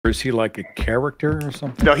is he like a character or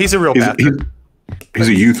something? No, he's a real pastor. He's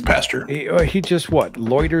a youth pastor. He just what,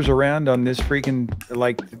 loiters around on this freaking,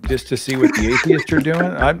 like, just to see what the atheists are doing?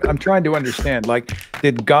 I'm trying to understand. Like,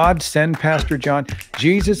 did God send Pastor John?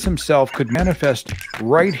 Jesus himself could manifest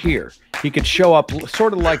right here. He could show up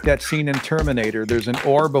sort of like that scene in Terminator. There's an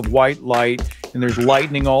orb of white light and there's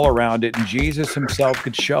lightning all around it. And Jesus himself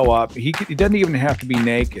could show up. He doesn't even have to be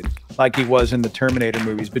naked like he was in the Terminator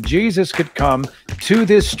movies. But Jesus could come to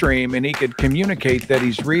this stream and he could communicate that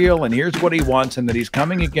he's real and here's what he wants and that he's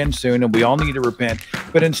coming again soon and we all need to repent.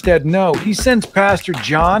 But instead, no, he sends Pastor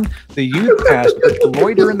John, the youth pastor, to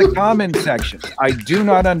loiter in the comment section. I do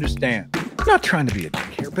not understand. I'm not trying to be a dick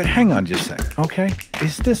here, but hang on just a second, okay?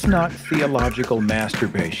 Is this not theological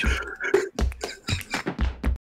masturbation?